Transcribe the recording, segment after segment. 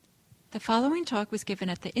The following talk was given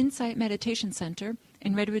at the Insight Meditation Center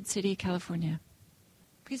in Redwood City, California.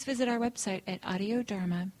 Please visit our website at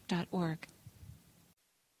audiodharma.org.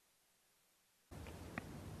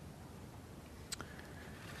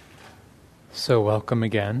 So welcome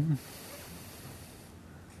again.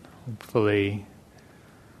 Hopefully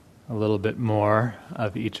a little bit more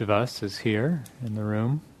of each of us is here in the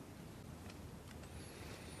room.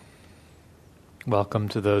 Welcome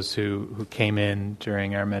to those who came in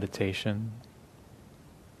during our meditation.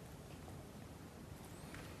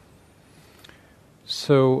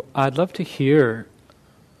 So I'd love to hear,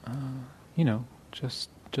 just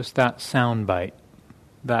that sound bite,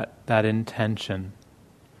 that intention,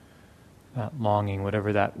 that longing,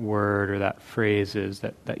 whatever that word or that phrase is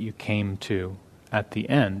that you came to at the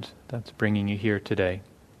end, that's bringing you here today.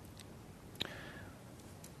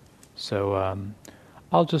 So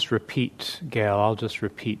I'll just repeat, Gail,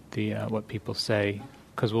 the what people say,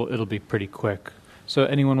 because it'll be pretty quick. So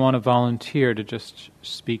anyone want to volunteer to just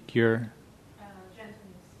speak your...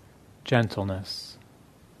 Gentleness.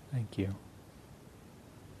 Thank you.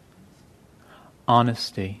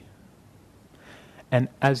 Honesty. And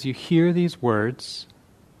as you hear these words,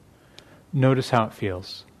 notice how it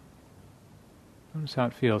feels. Notice how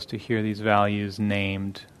it feels to hear these values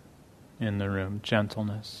named in the room.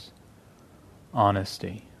 Gentleness.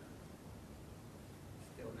 Honesty.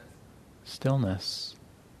 Stillness.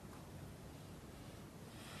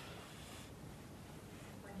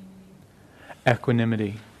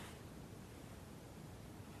 Equanimity.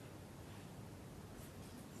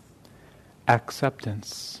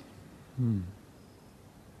 Acceptance.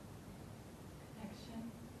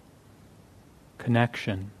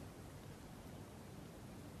 Connection.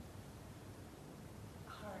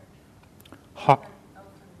 Heart.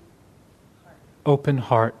 Open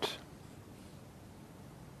heart.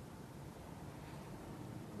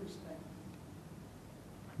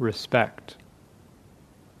 Respect.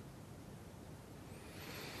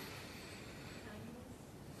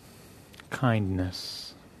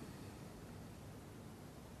 Kindness.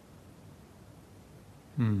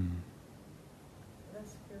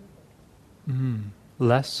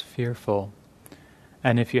 Less fearful.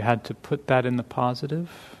 And if you had to put that in the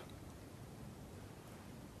positive?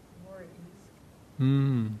 More at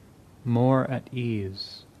ease. More at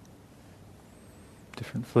ease.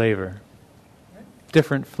 Different flavor. What?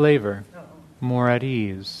 Different flavor. Uh-oh. More at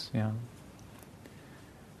ease, yeah.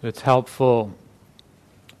 It's helpful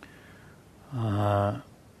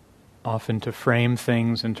often to frame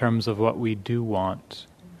things in terms of what we do want,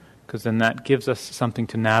 because then that gives us something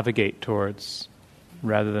to navigate towards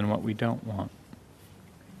rather than what we don't want.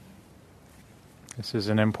 This is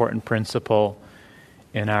an important principle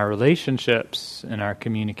in our relationships, in our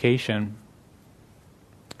communication.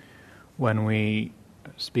 When we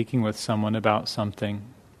are speaking with someone about something,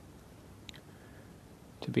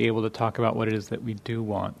 to be able to talk about what it is that we do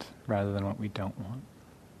want rather than what we don't want.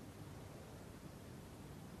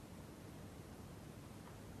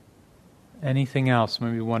 Anything else?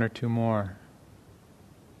 Maybe one or two more.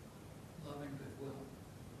 Love and goodwill.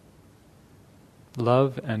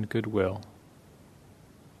 Love and goodwill.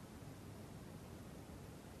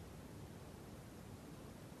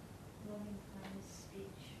 Loving kindness, speech.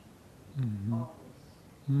 Mm-hmm. Always.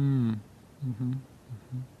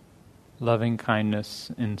 Loving kindness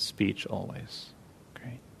in speech always.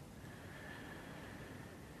 Great.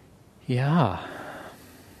 Yeah.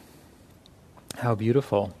 How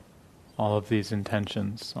beautiful. All of these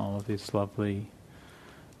intentions, all of these lovely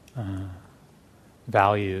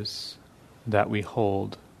values that we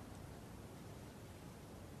hold.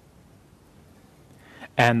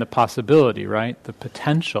 And the possibility, right? The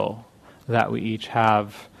potential that we each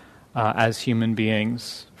have as human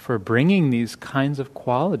beings for bringing these kinds of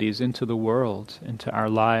qualities into the world, into our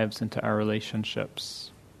lives, into our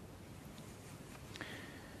relationships.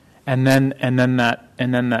 And then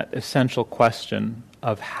that essential question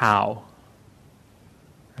of how.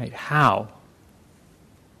 Right? How?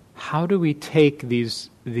 How do we take these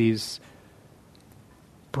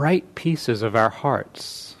bright pieces of our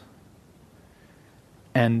hearts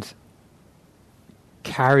and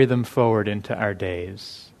carry them forward into our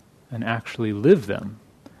days and actually live them,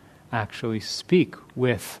 actually speak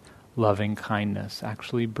with loving kindness,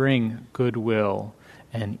 actually bring goodwill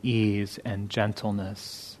and ease and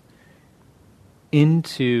gentleness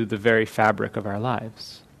into the very fabric of our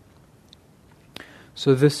lives?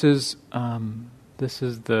 So this is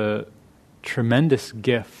the tremendous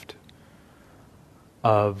gift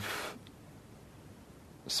of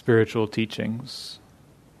spiritual teachings,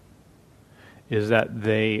 is that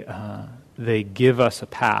they give us a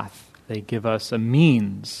path, they give us a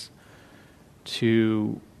means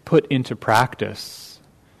to put into practice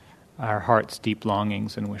our heart's deep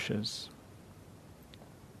longings and wishes.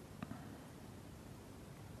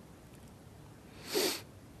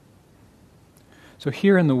 So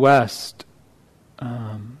here in the West,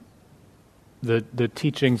 the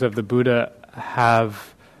teachings of the Buddha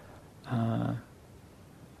have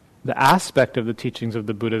the aspect of the teachings of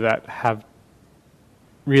the Buddha that have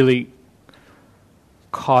really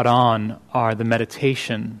caught on are the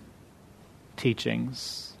meditation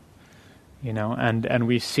teachings, and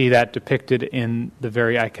we see that depicted in the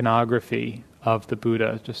very iconography of the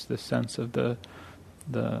Buddha, just the sense of the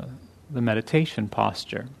meditation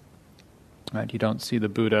posture. Right? You don't see the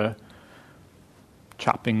Buddha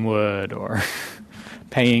chopping wood or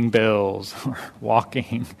paying bills or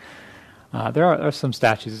walking. There are some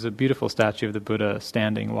statues. There's a beautiful statue of the Buddha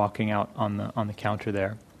standing, walking out on the counter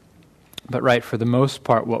there. But right, for the most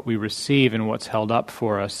part, what we receive and what's held up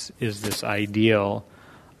for us is this ideal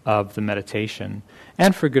of the meditation.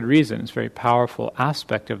 And for good reason. It's a very powerful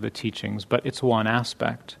aspect of the teachings, but it's one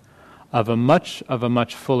aspect of a much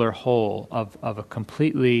fuller whole, of a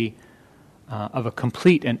complete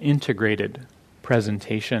and integrated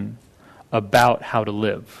presentation about how to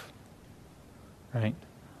live. Right?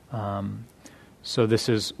 So this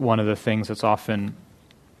is one of the things that's often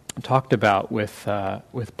talked about with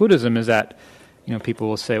Buddhism, is that people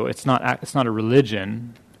will say, well, it's not a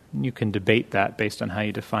religion. You can debate that based on how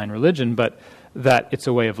you define religion, but that it's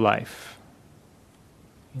a way of life.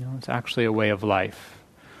 It's actually a way of life,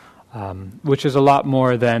 which is a lot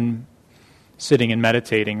more than sitting and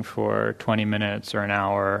meditating for 20 minutes or an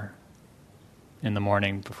hour in the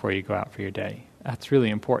morning before you go out for your day. That's really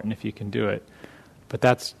important if you can do it, but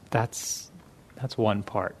that's one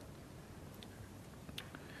part.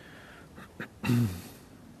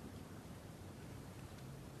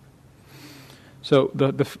 So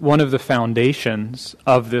the one of the foundations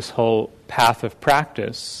of this whole path of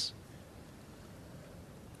practice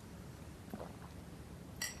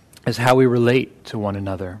is how we relate to one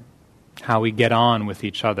another, how we get on with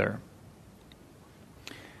each other.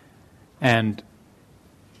 And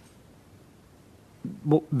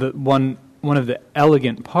one of the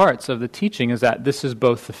elegant parts of the teaching is that this is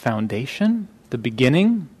both the foundation, the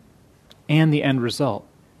beginning, and the end result.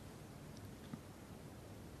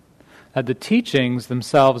 That the teachings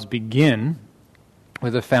themselves begin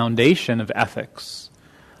with a foundation of ethics,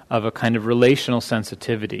 of a kind of relational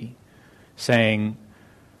sensitivity, saying,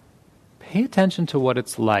 pay attention to what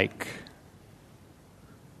it's like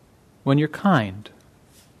when you're kind,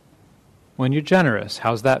 when you're generous.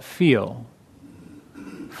 How's that feel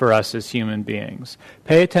for us as human beings?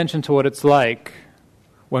 Pay attention to what it's like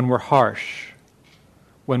when we're harsh,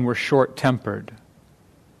 when we're short-tempered,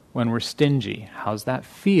 when we're stingy. How's that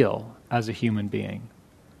feel as a human being?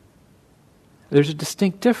 There's a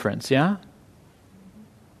distinct difference, yeah?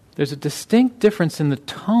 There's a distinct difference in the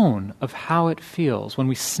tone of how it feels when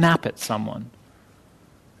we snap at someone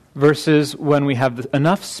versus when we have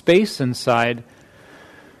enough space inside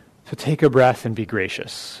to take a breath and be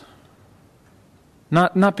gracious.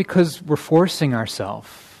 Not because we're forcing ourselves,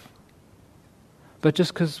 but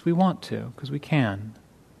just because we want to, because we can.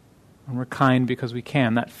 And we're kind because we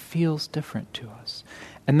can. That feels different to us.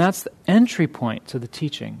 And that's the entry point to the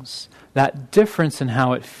teachings, that difference in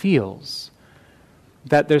how it feels.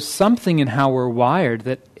 That there's something in how we're wired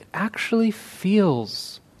that it actually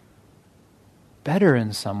feels better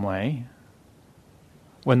in some way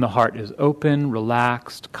when the heart is open,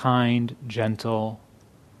 relaxed, kind, gentle,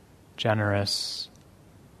 generous,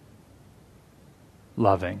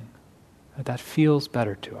 loving. That feels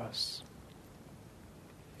better to us.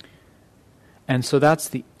 And so that's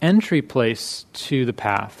the entry place to the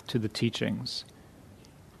path, to the teachings.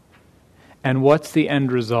 And what's the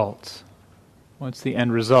end result? What's the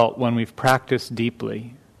end result when we've practiced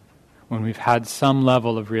deeply, when we've had some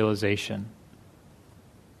level of realization?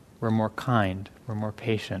 We're more kind, we're more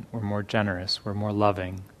patient, we're more generous, we're more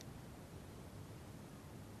loving.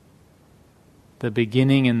 The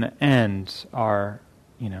beginning and the end are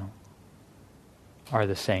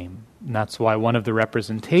the same. And that's why one of the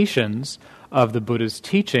representations of the Buddha's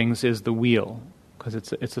teachings is the wheel, because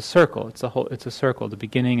it's a circle. It's a circle, the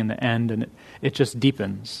beginning and the end, and it just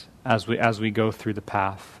deepens as we go through the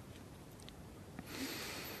path.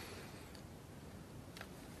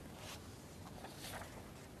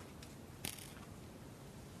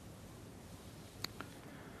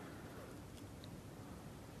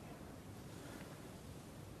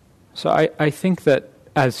 So I think that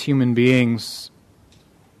as human beings,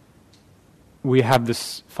 we have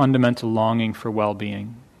this fundamental longing for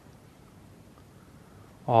well-being.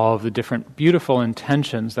 all of the different beautiful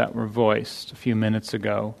intentions that were voiced a few minutes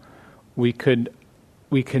ago, we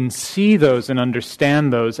can see those and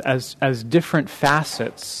understand those as different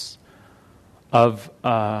facets of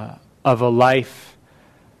a life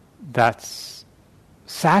that's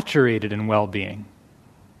saturated in well-being,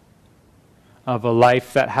 of a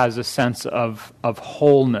life that has a sense of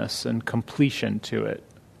wholeness and completion to it,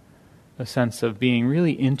 a sense of being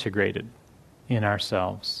really integrated in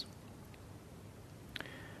ourselves.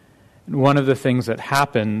 And one of the things that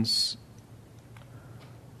happens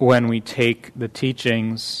when we take the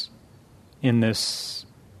teachings in this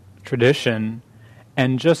tradition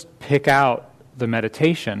and just pick out the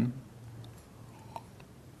meditation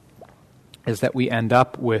is that we end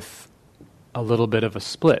up with a little bit of a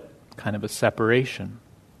split, kind of a separation.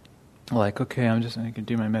 Like, okay, I'm going to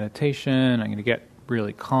do my meditation, I'm going to get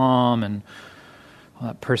really calm, and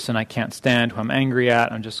that person I can't stand, who I'm angry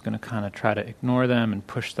at, I'm just going to kind of try to ignore them and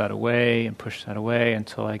push that away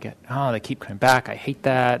until I get, they keep coming back, I hate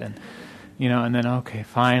that, and then, okay,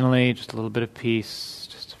 finally, just a little bit of peace,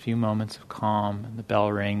 just a few moments of calm, and the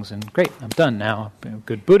bell rings, and great, I'm done now. I'm a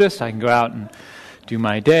good Buddhist, I can go out and do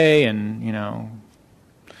my day, and,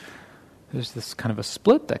 there's this kind of a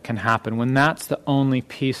split that can happen when that's the only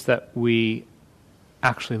piece that we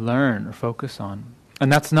actually learn or focus on.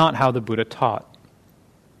 And that's not how the Buddha taught.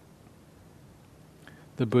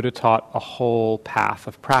 The Buddha taught a whole path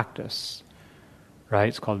of practice, right?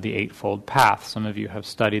 It's called the Eightfold Path. Some of you have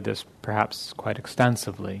studied this perhaps quite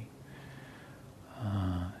extensively.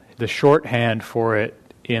 The shorthand for it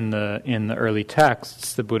in the early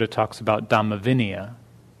texts, the Buddha talks about Dhamma Vinaya.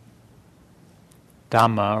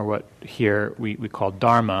 Dhamma, or what here we call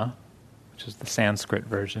Dharma, which is the Sanskrit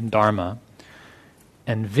version, Dharma,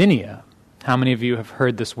 and Vinaya. How many of you have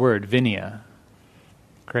heard this word, Vinaya?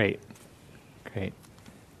 Great.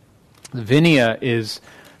 Vinaya is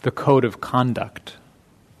the code of conduct.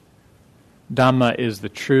 Dhamma is the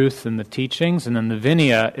truth and the teachings, and then the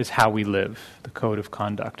Vinaya is how we live, the code of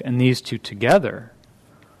conduct. And these two together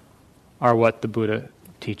are what the Buddha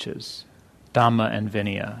teaches, Dhamma and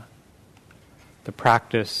Vinaya, the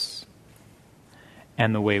practice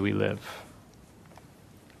and the way we live.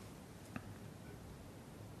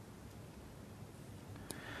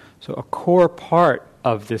 So a core part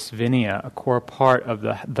of this Vinaya, a core part of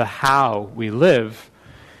the how we live,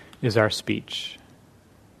 is our speech,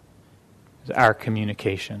 is our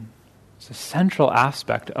communication. It's a central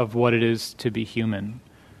aspect of what it is to be human.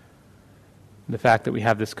 The fact that we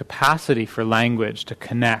have this capacity for language to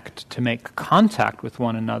connect, to make contact with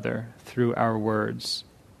one another through our words.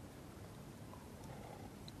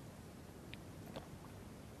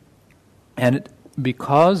 And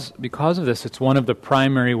because of this, it's one of the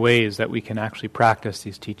primary ways that we can actually practice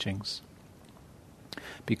these teachings.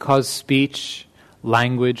 Because speech,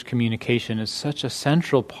 language, communication is such a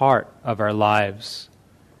central part of our lives,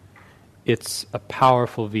 it's a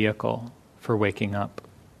powerful vehicle for waking up.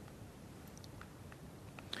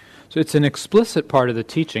 So it's an explicit part of the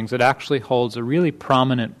teachings. It actually holds a really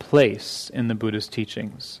prominent place in the Buddha's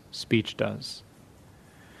teachings. Speech does.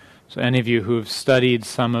 So any of you who have studied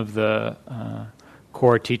some of the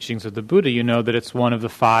core teachings of the Buddha, you know that it's one of the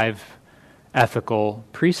 5 ethical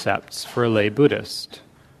precepts for a lay Buddhist.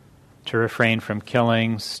 To refrain from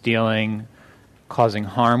killing, stealing, causing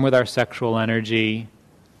harm with our sexual energy,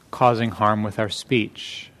 causing harm with our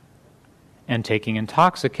speech, and taking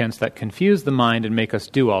intoxicants that confuse the mind and make us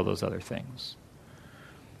do all those other things.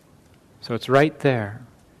 So it's right there.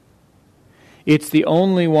 It's the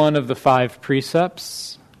only one of the 5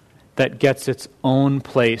 precepts that gets its own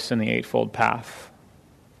place in the Eightfold Path.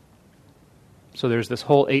 So there's this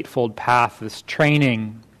whole Eightfold Path, this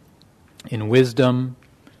training in wisdom,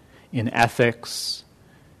 in ethics,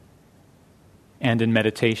 and in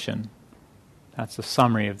meditation. That's the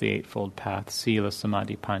summary of the Eightfold Path, Sila,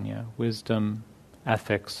 Samadhi, Panya, wisdom,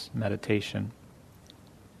 ethics, meditation.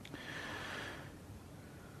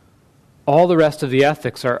 All the rest of the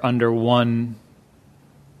ethics are under one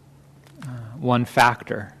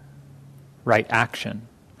factor, right action.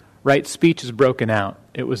 Right speech is broken out.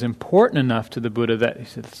 It was important enough to the Buddha that he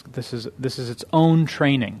said, this is its own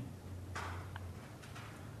training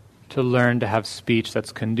to learn to have speech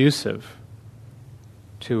that's conducive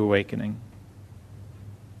to awakening.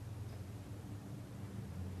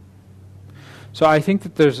 So I think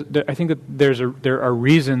that there are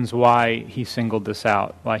reasons why he singled this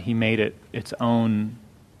out, why he made it its own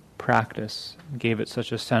practice, gave it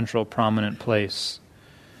such a central, prominent place.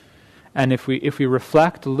 And if we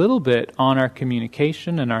reflect a little bit on our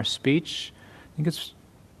communication and our speech, I think it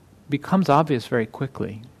becomes obvious very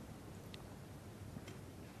quickly.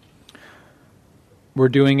 we're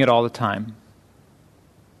doing it all the time.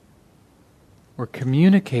 We're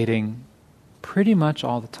communicating pretty much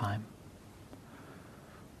all the time.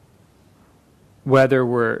 Whether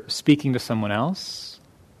we're speaking to someone else,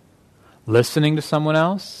 listening to someone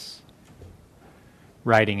else,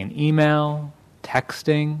 writing an email,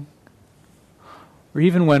 texting, or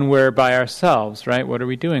even when we're by ourselves, right? What are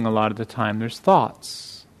we doing a lot of the time? There's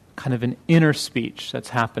thoughts, kind of an inner speech that's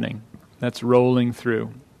happening, that's rolling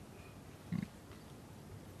through.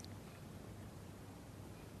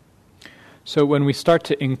 So when we start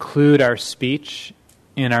to include our speech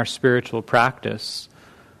in our spiritual practice,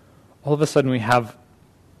 all of a sudden we have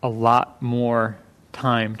a lot more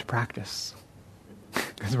time to practice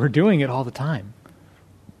because we're doing it all the time.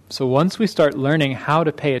 So once we start learning how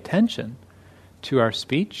to pay attention to our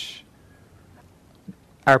speech,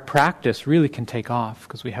 our practice really can take off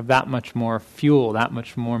because we have that much more fuel, that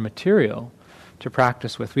much more material to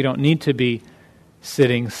practice with. We don't need to be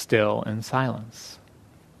sitting still in silence.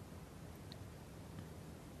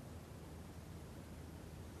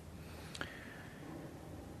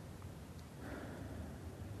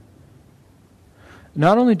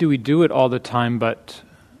 Not only do we do it all the time, but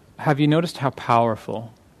have you noticed how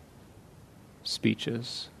powerful speech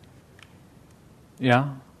is?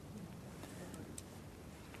 Yeah?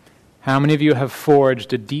 How many of you have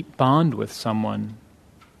forged a deep bond with someone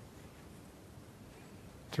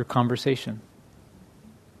through conversation?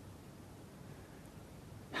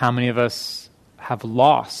 How many of us have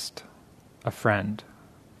lost a friend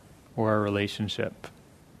or a relationship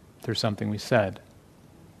through something we said,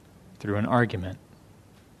 through an argument?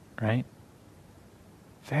 Right?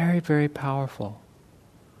 Very, very powerful.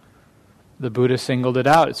 The Buddha singled it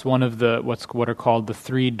out. It's one of the what are called the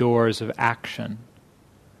 3 doors of action: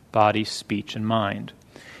 body, speech, and mind.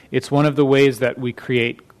 It's one of the ways that we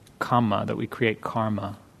create kamma, that we create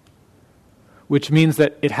karma, which means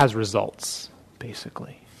that it has results,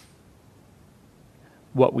 basically.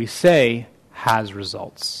 What we say has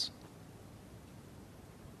results.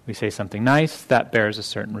 We say something nice, that bears a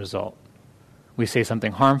certain result. We say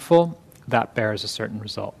something harmful, that bears a certain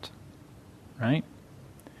result, right?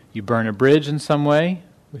 You burn a bridge in some way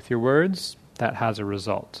with your words, that has a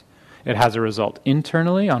result. It has a result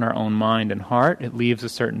internally on our own mind and heart. It leaves a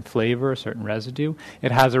certain flavor, a certain residue.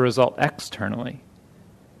 It has a result externally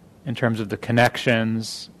in terms of the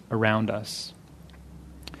connections around us.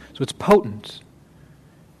 So it's potent.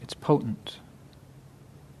 It's potent.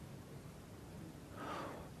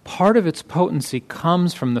 Part of its potency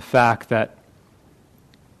comes from the fact that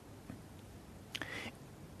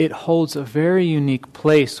it holds a very unique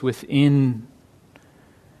place within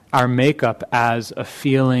our makeup as a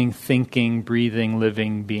feeling, thinking, breathing,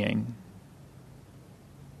 living being.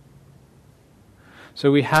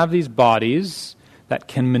 So we have these bodies that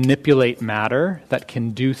can manipulate matter, that can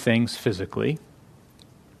do things physically,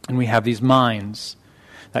 and we have these minds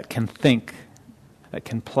that can think, that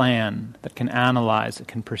can plan, that can analyze, that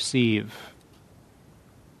can perceive.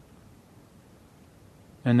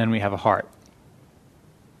 And then we have a heart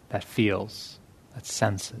that feels, that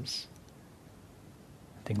senses.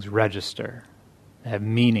 Things register. They have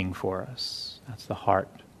meaning for us. That's the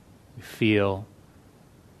heart. We feel.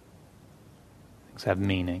 Things have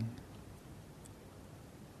meaning.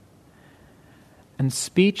 And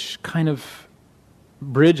speech kind of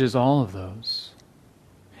bridges all of those.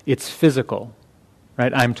 It's physical,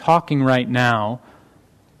 right? I'm talking right now.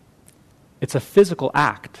 It's a physical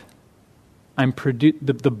act.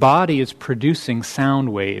 The body is producing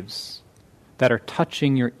sound waves that are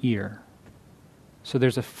touching your ear. So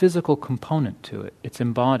there's a physical component to it. It's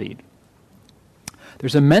embodied.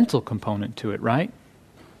 There's a mental component to it, right?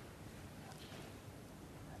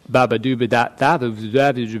 If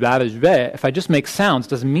I just make sounds, it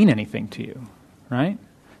doesn't mean anything to you, right?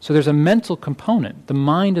 So there's a mental component. The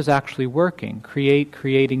mind is actually working,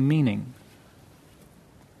 creating meaning.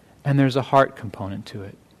 And there's a heart component to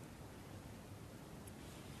it.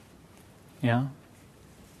 Yeah?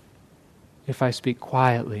 If I speak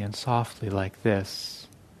quietly and softly like this,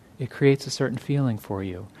 it creates a certain feeling for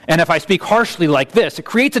you. And if I speak harshly like this, it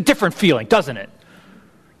creates a different feeling, doesn't it?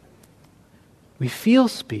 We feel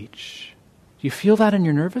speech. Do you feel that in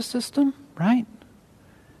your nervous system? Right?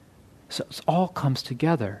 So it all comes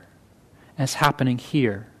together. And it's happening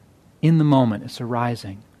here. In the moment, it's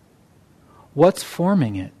arising. What's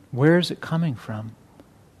forming it? Where is it coming from?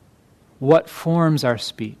 What forms our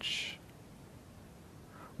speech?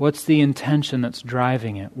 What's the intention that's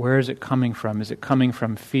driving it? Where is it coming from? Is it coming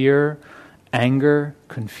from fear, anger,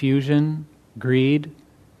 confusion, greed?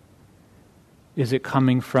 Is it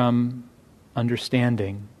coming from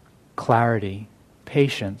understanding, clarity,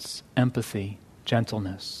 patience, empathy,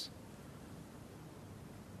 gentleness.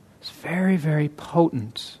 It's a very, very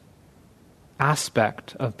potent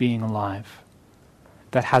aspect of being alive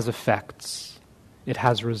that has effects. It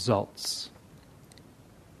has results.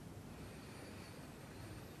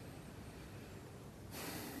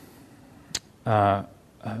 I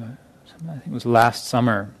think it was last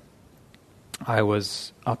summer, I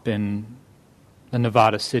was up in the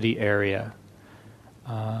Nevada City area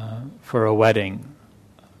for a wedding.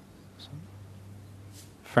 Some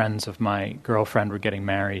friends of my girlfriend were getting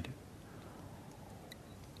married.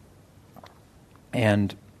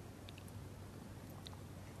 And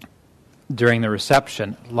during the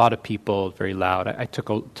reception, a lot of people, very loud. I took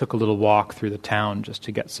a little walk through the town just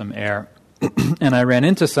to get some air. And I ran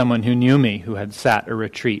into someone who knew me, who had sat a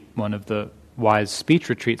retreat, one of the wise speech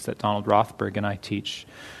retreats that Donald Rothberg and I teach.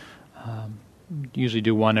 Usually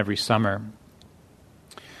do one every summer.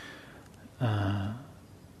 And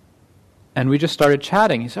we just started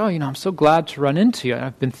chatting. He said, I'm so glad to run into you.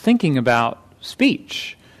 I've been thinking about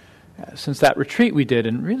speech since that retreat we did,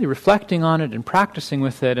 and really reflecting on it and practicing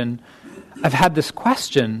with it. And I've had this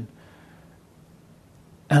question,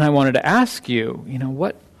 and I wanted to ask you,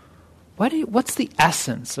 what's the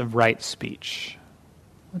essence of right speech?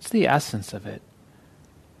 What's the essence of it?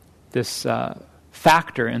 This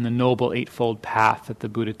factor in the Noble Eightfold Path that the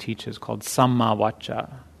Buddha teaches called Samma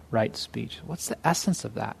Vaca, right speech. What's the essence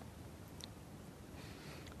of that?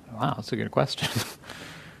 Wow, that's a good question.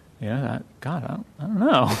 God, I don't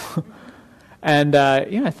know. And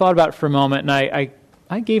I thought about it for a moment, and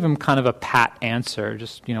I gave him kind of a pat answer,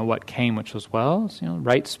 just what came, which was,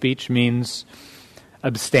 right speech means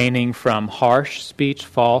abstaining from harsh speech,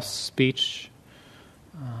 false speech,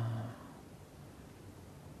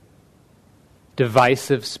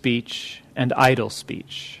 divisive speech, and idle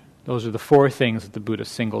speech. Those are the four things that the Buddha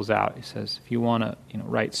singles out. He says, if you want to,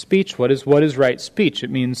 right speech, what is right speech?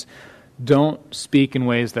 It means don't speak in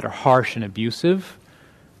ways that are harsh and abusive.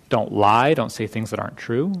 Don't lie. Don't say things that aren't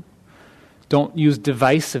true. Don't use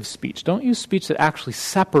divisive speech. Don't use speech that actually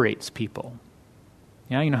separates people.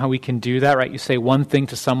 Yeah, you know how we can do that, right? You say one thing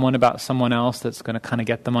to someone about someone else that's going to kind of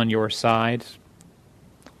get them on your side.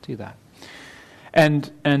 Don't do that.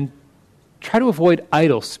 And try to avoid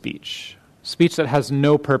idle speech that has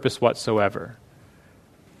no purpose whatsoever.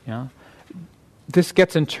 Yeah? This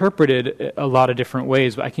gets interpreted a lot of different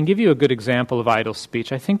ways, but I can give you a good example of idle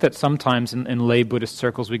speech. I think that sometimes in lay Buddhist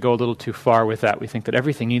circles we go a little too far with that. We think that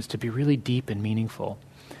everything needs to be really deep and meaningful.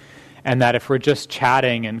 And that if we're just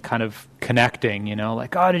chatting and kind of connecting,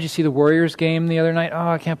 like, oh, did you see the Warriors game the other night? Oh,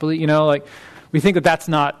 I can't believe, we think that that's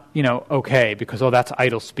not, okay, because, that's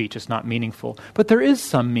idle speech, it's not meaningful. But there is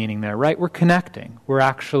some meaning there, right? We're connecting. We're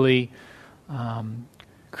actually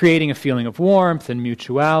creating a feeling of warmth and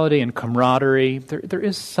mutuality and camaraderie. There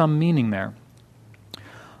is some meaning there.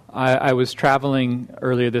 I was traveling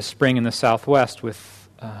earlier this spring in the Southwest with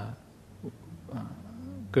a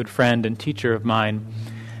good friend and teacher of mine,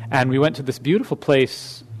 and we went to this beautiful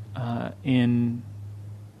place in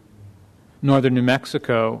northern New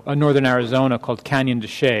Mexico, northern Arizona, called Canyon de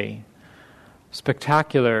Chelly.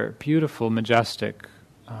 Spectacular, beautiful, majestic,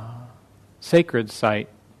 sacred site.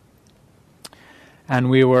 And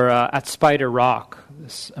we were at Spider Rock,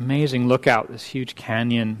 this amazing lookout, this huge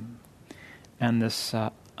canyon, and this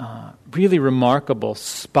really remarkable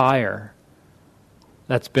spire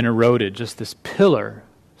that's been eroded, just this pillar,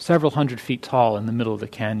 several hundred feet tall in the middle of the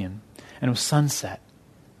canyon. And it was sunset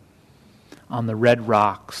on the red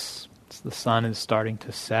rocks. So the sun is starting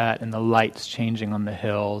to set and the light's changing on the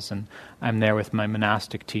hills, and I'm there with my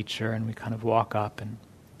monastic teacher, and we kind of walk up, and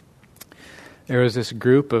there was this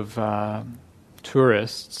group of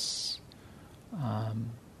tourists,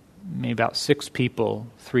 maybe about 6 people,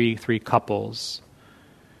 three couples,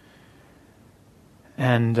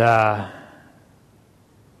 and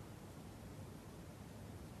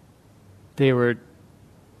they were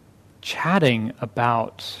chatting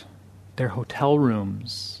about their hotel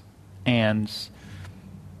rooms, and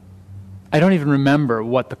I don't even remember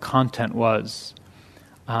what the content was.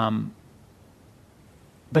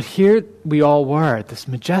 But here we all were at this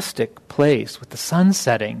majestic place with the sun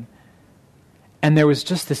setting, and there was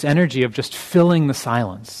just this energy of just filling the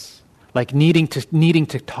silence, like needing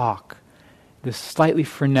to talk, this slightly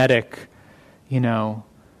frenetic,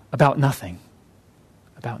 about nothing.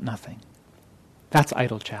 That's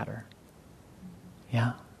idle chatter.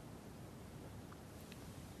 Yeah.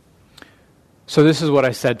 So this is what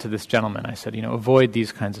I said to this gentleman. I said, avoid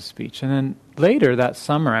these kinds of speech. And then later that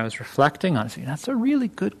summer I was reflecting on it. Saying, that's a really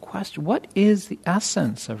good question. What is the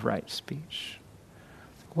essence of right speech?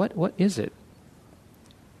 What is it?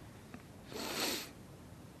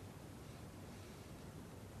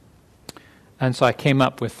 And so I came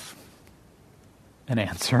up with an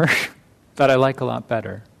answer that I like a lot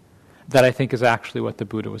better, that I think is actually what the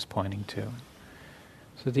Buddha was pointing to.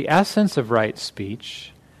 So the essence of right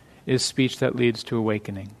speech is speech that leads to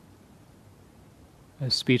awakening,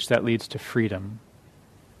 a speech that leads to freedom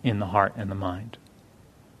in the heart and the mind.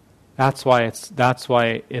 That's why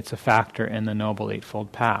it's a factor in the Noble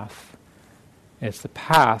Eightfold Path. It's the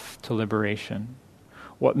path to liberation.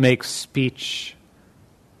 What makes speech,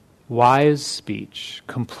 wise speech,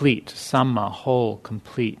 complete, samma, whole,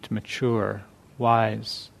 complete, mature,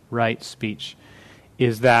 wise, right speech,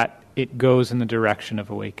 is that it goes in the direction of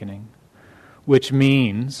awakening, which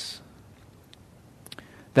means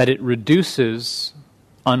that it reduces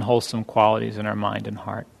unwholesome qualities in our mind and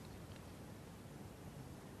heart.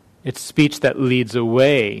 It's speech that leads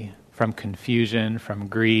away from confusion, from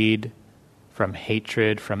greed, from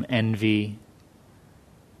hatred, from envy.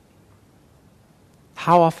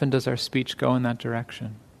 How often does our speech go in that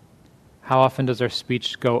direction? How often does our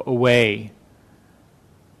speech go away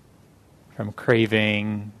from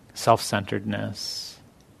craving, self-centeredness?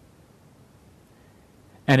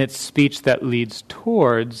 And it's speech that leads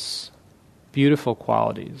towards beautiful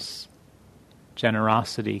qualities: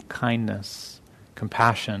 generosity, kindness,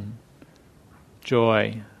 compassion,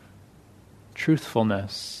 joy,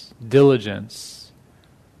 truthfulness, diligence,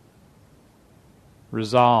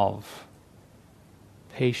 resolve,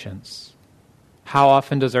 patience. How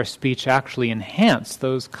often does our speech actually enhance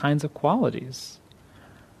those kinds of qualities?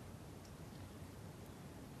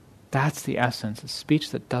 That's the essence, a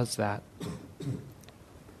speech that does that.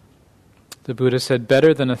 The Buddha said,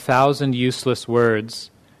 better than 1,000 useless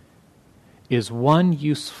words is one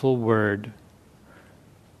useful word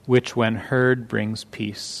which when heard brings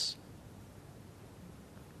peace.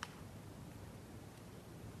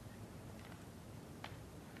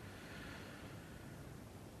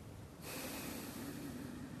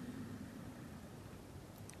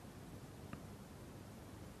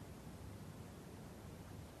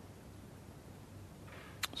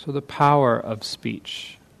 So the power of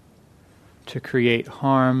speech to create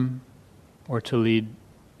harm or to lead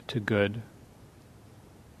to good.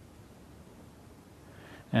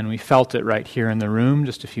 And we felt it right here in the room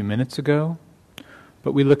just a few minutes ago.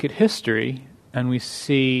 But we look at history and we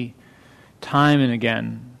see time and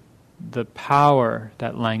again the power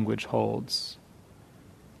that language holds.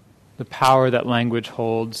 The power that language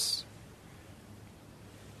holds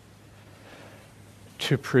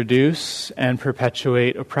to produce and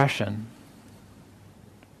perpetuate oppression,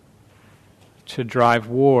 to drive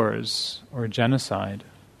wars or genocide.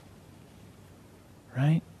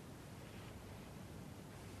 Right?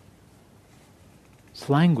 It's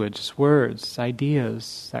language, it's words, it's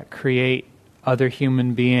ideas that create other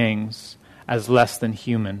human beings as less than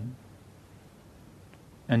human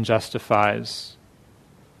and justifies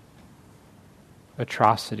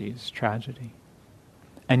atrocities, tragedy.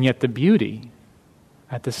 And yet the beauty,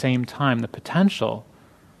 at the same time, the potential,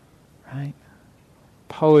 right?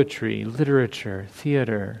 Poetry, literature,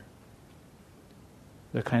 theater,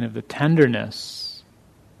 the kind of the tenderness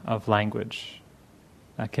of language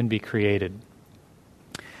that can be created.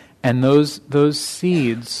 And those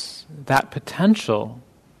seeds, that potential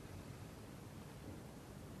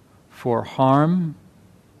for harm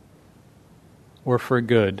or for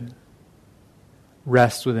good,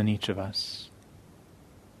 rests within each of us.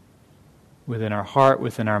 Within our heart,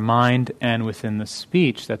 within our mind, and within the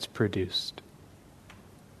speech that's produced.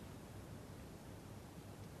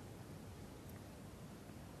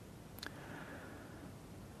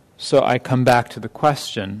 So I come back to the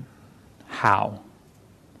question, how?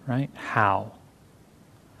 Right? How?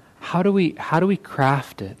 How do we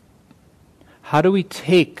craft it? How do we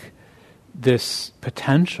take this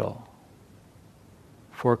potential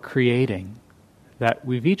for creating that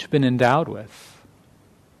we've each been endowed with?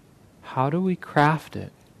 How do we craft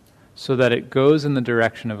it so that it goes in the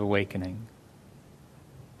direction of awakening?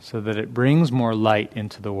 So that it brings more light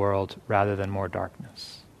into the world rather than more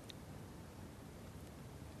darkness?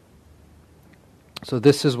 So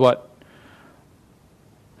this is what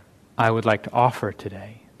I would like to offer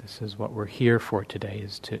today. This is what we're here for today,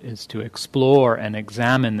 is to explore and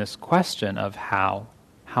examine this question of how.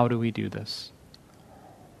 How do we do this?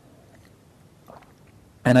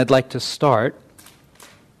 And I'd like to start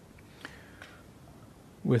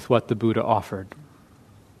with what the Buddha offered,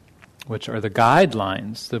 which are the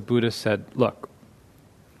guidelines. The Buddha said, look,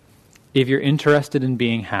 if you're interested in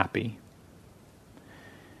being happy,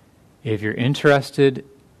 if you're interested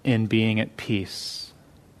in being at peace,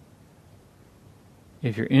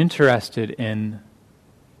 if you're interested in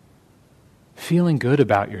feeling good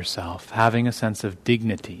about yourself, having a sense of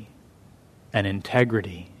dignity, and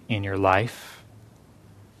integrity in your life,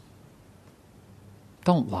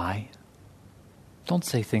 don't lie. Don't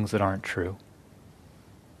say things that aren't true.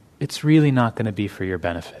 It's really not going to be for your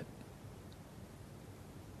benefit.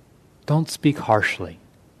 Don't speak harshly.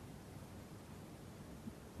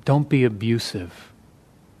 Don't be abusive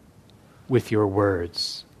with your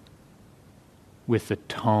words, with the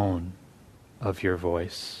tone of your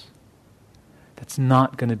voice. That's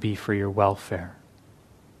not going to be for your welfare.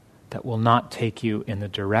 That will not take you in the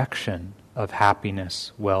direction of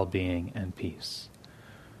happiness, well-being, and peace.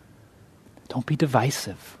 Don't be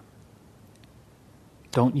divisive.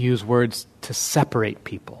 Don't use words to separate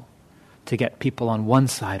people, to get people on one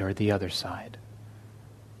side or the other side.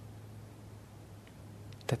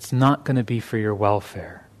 That's not going to be for your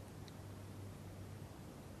welfare.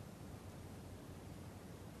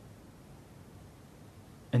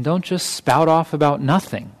 And don't just spout off about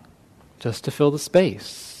nothing just to fill the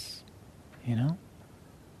space, you know?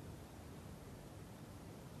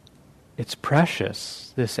 It's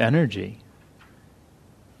precious, this energy,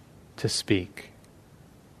 to speak.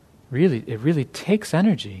 Really, it really takes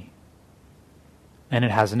energy. And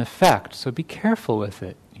it has an effect, so be careful with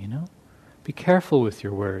it, you know? Be careful with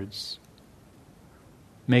your words.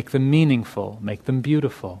 Make them meaningful, make them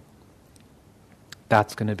beautiful.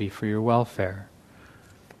 That's going to be for your welfare.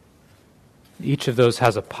 Each of those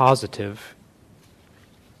has a positive.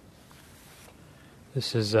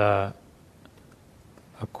 This is a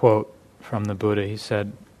quote from the Buddha. He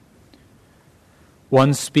said,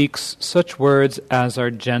 "One speaks such words as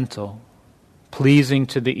are gentle, pleasing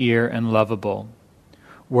to the ear and lovable,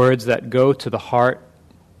 words that go to the heart,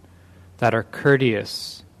 that are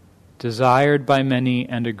courteous, desired by many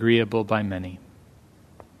and agreeable by many."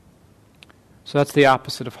 So that's the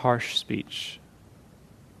opposite of harsh speech.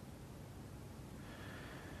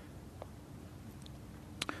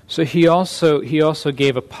 So he also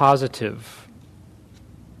gave a positive.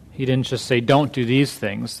 He didn't just say, don't do these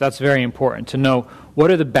things. That's very important to know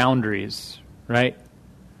what are the boundaries, right?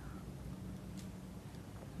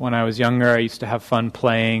 When I was younger, I used to have fun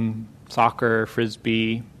playing soccer,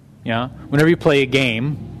 frisbee, yeah? Whenever you play a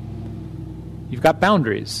game, you've got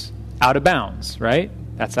boundaries, out of bounds, right?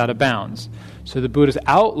 That's out of bounds. So the Buddha's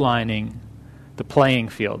outlining the playing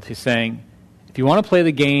field. He's saying, if you want to play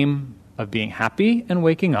the game of being happy and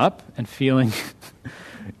waking up and feeling,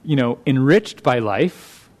 enriched by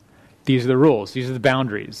life, these are the rules. These are the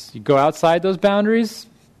boundaries. You go outside those boundaries,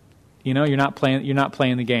 you're not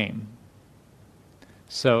playing the game.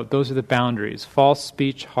 So those are the boundaries: false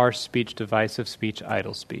speech, harsh speech, divisive speech,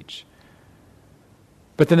 idle speech.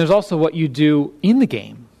 But then there's also what you do in the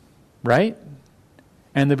game, right?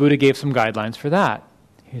 And the Buddha gave some guidelines for that.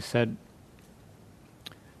 He said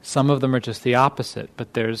some of them are just the opposite,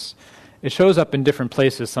 but it shows up in different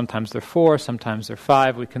places. Sometimes they're 4, sometimes they're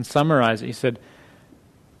 5. We can summarize it. He said,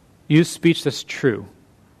 use speech that's true.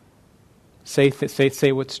 Say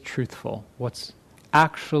what's truthful, what's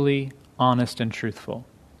actually honest and truthful.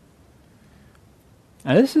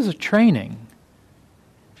 Now this is a training.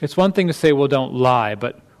 It's one thing to say, well, don't lie,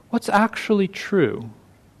 but what's actually true?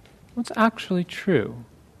 What's actually true?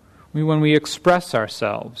 When we express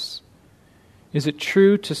ourselves, is it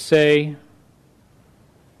true to say,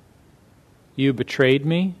 you betrayed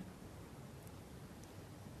me?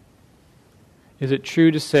 Is it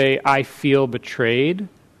true to say, I feel betrayed?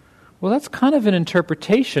 Well, that's kind of an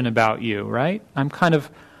interpretation about you, right? I'm kind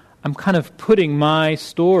of putting my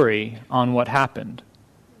story on what happened.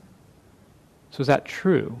 So is that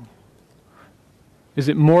true? Is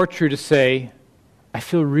it more true to say, I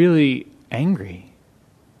feel really angry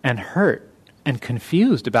and hurt and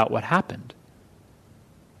confused about what happened?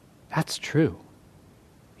 That's true.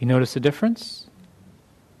 You notice the difference?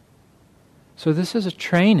 So this is a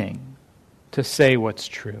training to say what's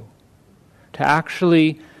true, to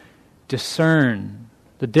actually discern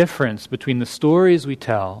the difference between the stories we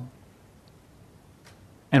tell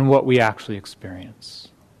and what we actually experience,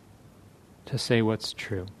 to say what's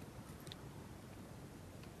true.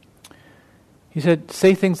 He said,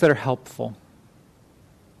 say things that are helpful.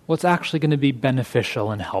 What's actually going to be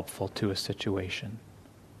beneficial and helpful to a situation?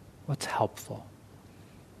 What's helpful?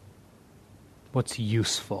 What's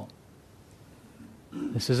useful?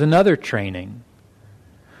 This is another training.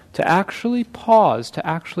 To actually pause, to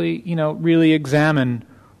actually, really examine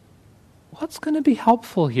what's going to be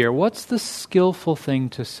helpful here. What's the skillful thing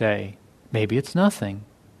to say? Maybe it's nothing.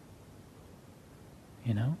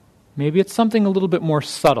 Maybe it's something a little bit more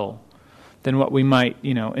subtle than what we might,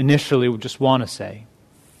 initially just want to say.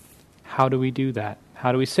 How do we do that?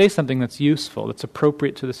 How do we say something that's useful, that's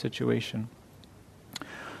appropriate to the situation?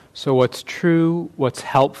 So what's true, what's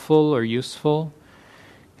helpful or useful?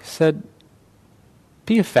 He said,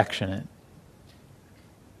 be affectionate.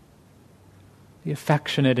 Be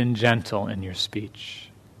affectionate and gentle in your speech.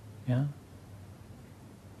 Yeah?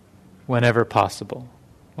 Whenever possible.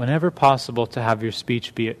 Whenever possible, to have your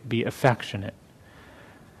speech be affectionate.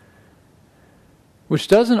 Which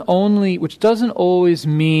doesn't always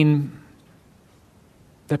mean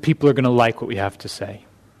that people are going to like what we have to say.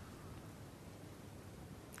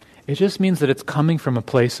 It just means that it's coming from a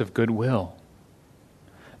place of goodwill.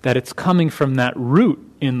 That it's coming from that root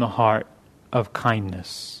in the heart of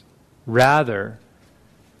kindness, rather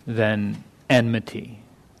than enmity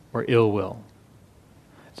or ill will.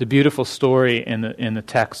 It's a beautiful story in the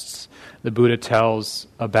texts the Buddha tells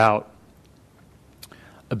about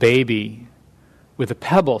a baby with a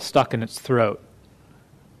pebble stuck in its throat.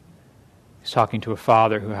 He's talking to a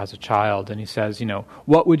father who has a child, and he says,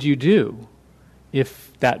 what would you do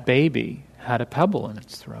if that baby had a pebble in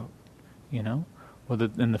its throat? And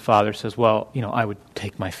the father says, I would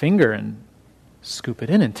take my finger and scoop it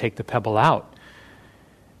in and take the pebble out.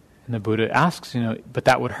 And the Buddha asks, but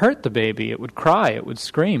that would hurt the baby. It would cry, it would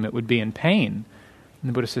scream, it would be in pain. And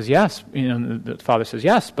the Buddha says, yes. The father says,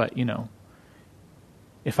 yes, but,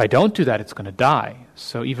 if I don't do that, it's going to die.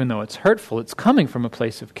 So even though it's hurtful, it's coming from a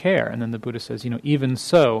place of care. And then the Buddha says, even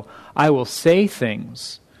so, I will say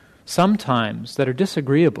things sometimes that are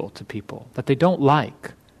disagreeable to people, that they don't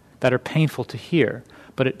like, that are painful to hear,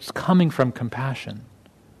 but it's coming from compassion,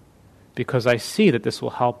 because I see that this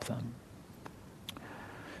will help them.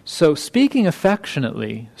 So speaking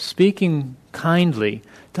affectionately, speaking kindly,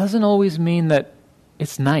 doesn't always mean that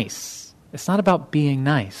it's nice. It's not about being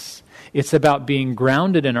nice. It's about being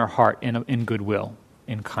grounded in our heart in goodwill,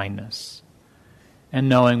 in kindness, and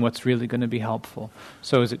knowing what's really going to be helpful.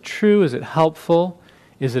 So is it true? Is it helpful?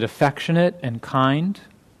 Is it affectionate and kind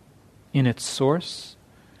in its source?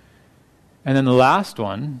 And then the last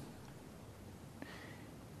one,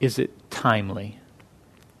 is it timely?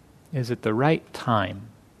 Is it the right time?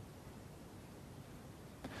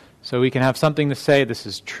 So we can have something to say, this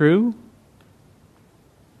is true.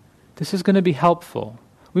 This is going to be helpful.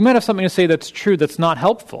 We might have something to say that's true that's not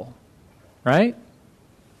helpful, right?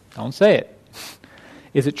 Don't say it.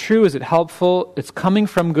 Is it true? Is it helpful? It's coming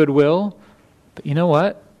from goodwill. But you know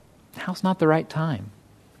what? Now's not the right time.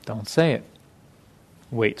 Don't say it.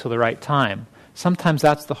 Wait till the right time. Sometimes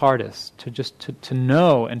that's the hardest, to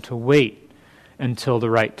know and to wait until the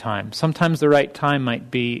right time. Sometimes the right time might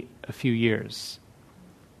be a few years.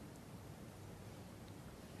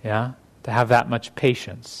 Yeah? To have that much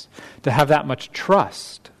patience, to have that much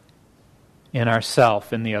trust in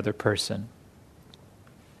ourself and the other person.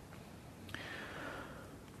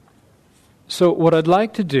 So what I'd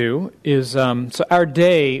like to do is, so our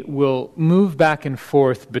day will move back and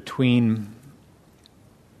forth between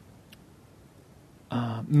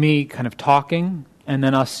me kind of talking and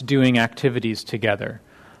then us doing activities together.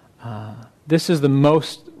 This is the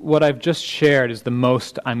most, what I've just shared is the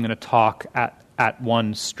most I'm going to talk at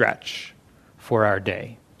one stretch for our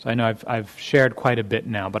day. So I know I've shared quite a bit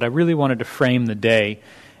now, but I really wanted to frame the day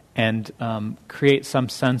and create some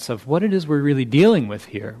sense of what it is we're really dealing with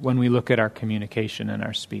here when we look at our communication and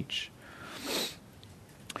our speech.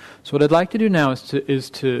 So what I'd like to do now is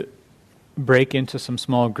to break into some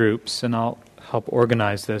small groups, and I'll help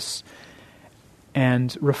organize this,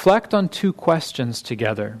 and reflect on two questions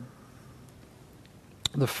together.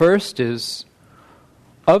 The first is,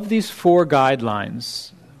 of these 4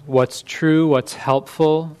 guidelines, what's true, what's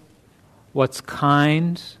helpful, what's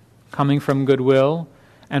kind, coming from goodwill,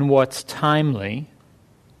 and what's timely,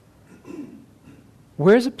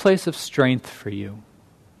 where's a place of strength for you?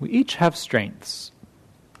 We each have strengths.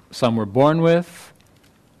 Some we're born with,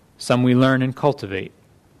 some we learn and cultivate.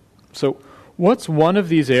 So what's one of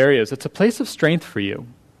these areas that's a place of strength for you?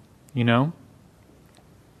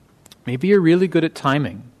 Maybe you're really good at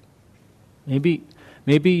timing. Maybe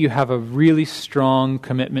you have a really strong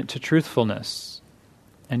commitment to truthfulness,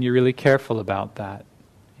 and you're really careful about that,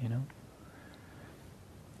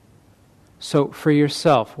 So for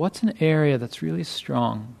yourself, what's an area that's really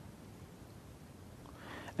strong?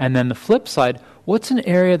 And then the flip side, what's an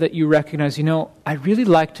area that you recognize, I really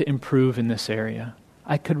like to improve in this area.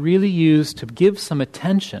 I could really use to give some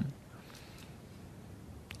attention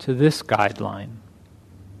to this guideline,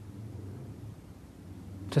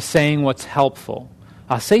 to saying what's helpful.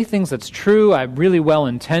 I'll say things that's true, I'm really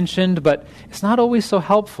well-intentioned, but it's not always so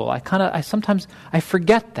helpful. I sometimes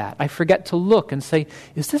forget that. I forget to look and say,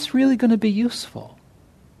 is this really going to be useful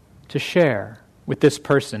to share with this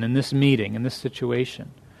person in this meeting, in this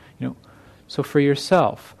situation? So for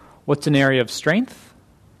yourself, what's an area of strength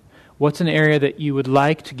What's an area that you would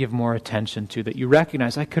like to give more attention to, that you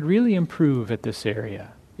recognize, I could really improve at this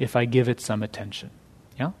area if I give it some attention?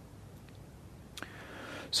 Yeah?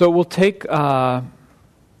 So we'll take about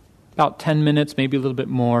 10 minutes, maybe a little bit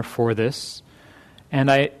more for this. And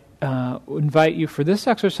I invite you for this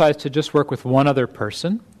exercise to just work with one other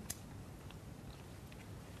person.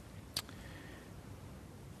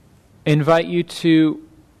 Invite you to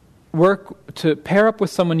pair up with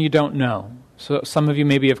someone you don't know. So some of you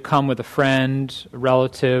maybe have come with a friend, a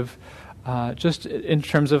relative, just in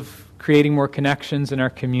terms of creating more connections in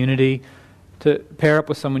our community, to pair up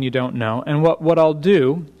with someone you don't know. And what I'll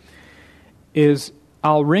do is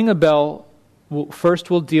I'll ring a bell.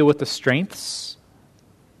 First we'll deal with the strengths,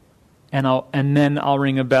 and then I'll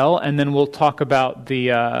ring a bell, and then we'll talk about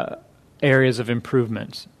the areas of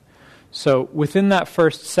improvement. So within that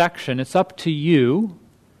first section, it's up to you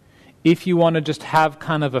if you want to just have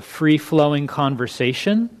kind of a free-flowing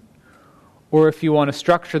conversation, or if you want to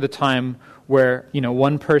structure the time where,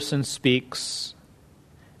 one person speaks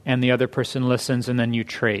and the other person listens and then you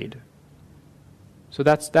trade. So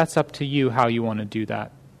that's up to you how you want to do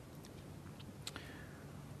that.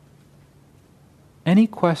 Any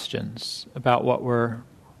questions about what we're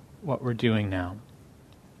doing now?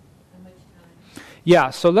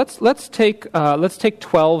 Yeah, so let's take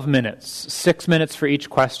 12 minutes, 6 minutes for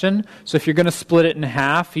each question. So if you're going to split it in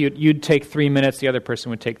half, you'd take 3 minutes, the other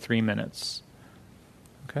person would take 3 minutes.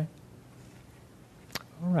 Okay?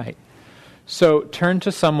 All right. So turn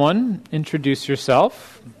to someone, introduce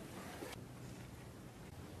yourself.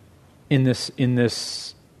 In this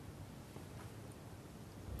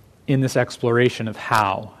exploration of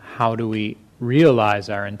how do we realize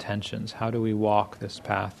our intentions? How do we walk this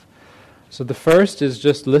path? So the first is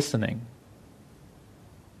just listening,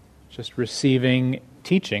 just receiving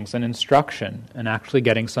teachings and instruction and actually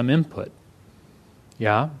getting some input.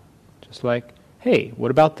 Yeah? Just like, hey,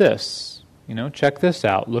 what about this? Check this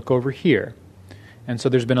out, look over here. And so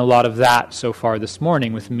there's been a lot of that so far this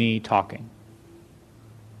morning with me talking.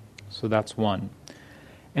 So that's one.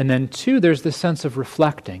 And then two, there's this sense of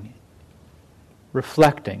reflecting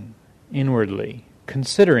inwardly,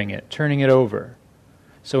 considering it, turning it over.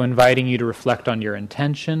 So inviting you to reflect on your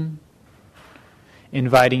intention,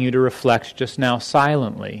 inviting you to reflect just now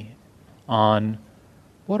silently on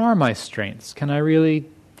what are my strengths? Can I really,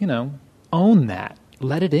 own that?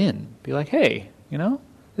 Let it in. Be like, hey,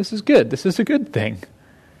 this is good. This is a good thing.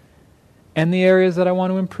 And the areas that I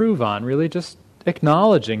want to improve on, really just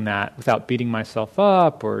acknowledging that without beating myself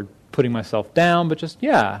up or putting myself down, but just,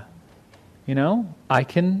 I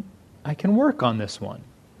can work on this one.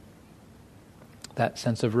 That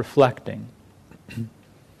sense of reflecting.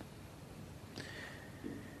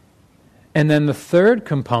 And then the third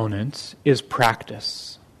component is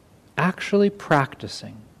practice. Actually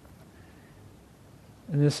practicing.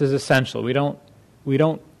 And this is essential. We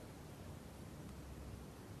don't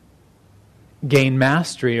gain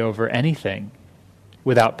mastery over anything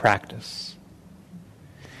without practice.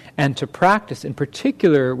 And to practice, in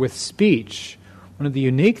particular with speech, one of the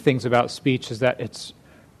unique things about speech is that it's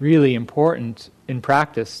really important in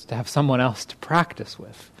practice to have someone else to practice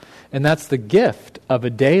with. And that's the gift of a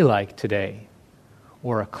day like today,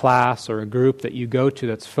 or a class or a group that you go to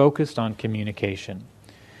that's focused on communication,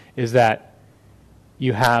 is that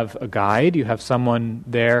you have a guide, you have someone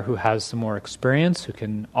there who has some more experience, who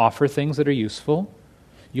can offer things that are useful.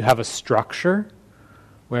 You have a structure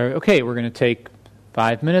where, okay, we're going to take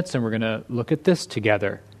 5 minutes and we're going to look at this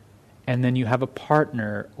together. And then you have a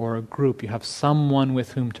partner or a group. You have someone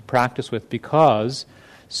with whom to practice with, because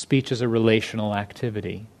speech is a relational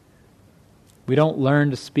activity. We don't learn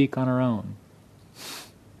to speak on our own.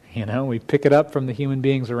 We pick it up from the human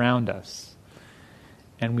beings around us.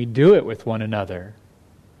 And we do it with one another.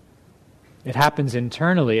 It happens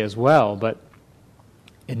internally as well, but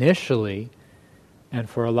initially, and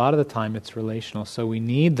for a lot of the time, it's relational. So we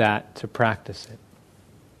need that to practice it.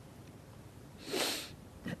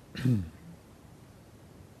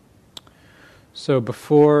 So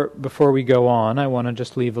before we go on, I want to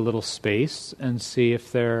just leave a little space and see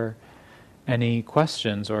if there are any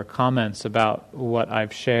questions or comments about what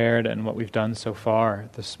I've shared and what we've done so far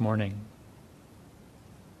this morning.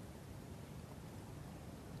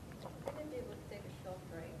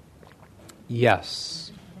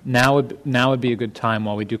 Yes. Now would be a good time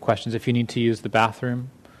while we do questions. If you need to use the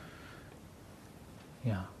bathroom.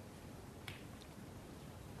 Yeah.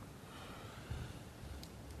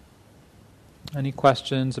 Any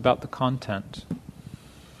questions about the content?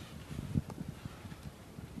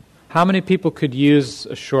 How many people could use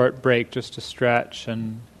a short break just to stretch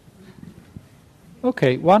and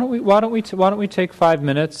Okay, why don't we take 5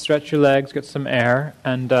 minutes, stretch your legs, get some air,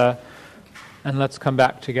 and let's come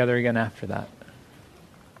back together again after that.